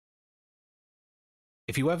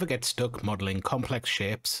If you ever get stuck modeling complex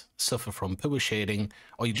shapes, suffer from poor shading,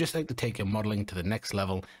 or you just like to take your modeling to the next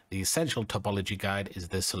level, the Essential Topology Guide is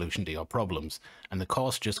the solution to your problems, and the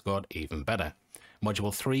course just got even better.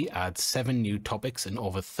 Module 3 adds 7 new topics and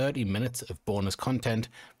over 30 minutes of bonus content,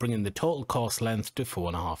 bringing the total course length to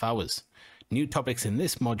 4.5 hours. New topics in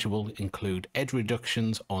this module include edge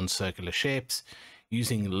reductions on circular shapes,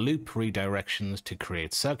 using loop redirections to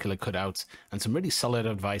create circular cutouts, and some really solid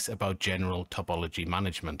advice about general topology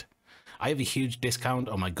management. I have a huge discount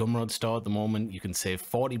on my Gumroad store at the moment. You can save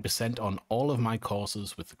 40% on all of my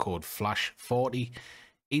courses with the code FLASH40.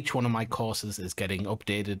 Each one of my courses is getting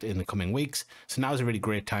updated in the coming weeks, so now is a really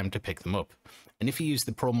great time to pick them up. And if you use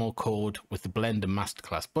the promo code with the Blend and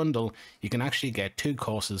Masterclass bundle, you can actually get 2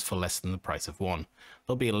 courses for less than the price of one.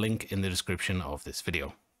 There'll be a link in the description of this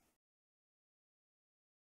video.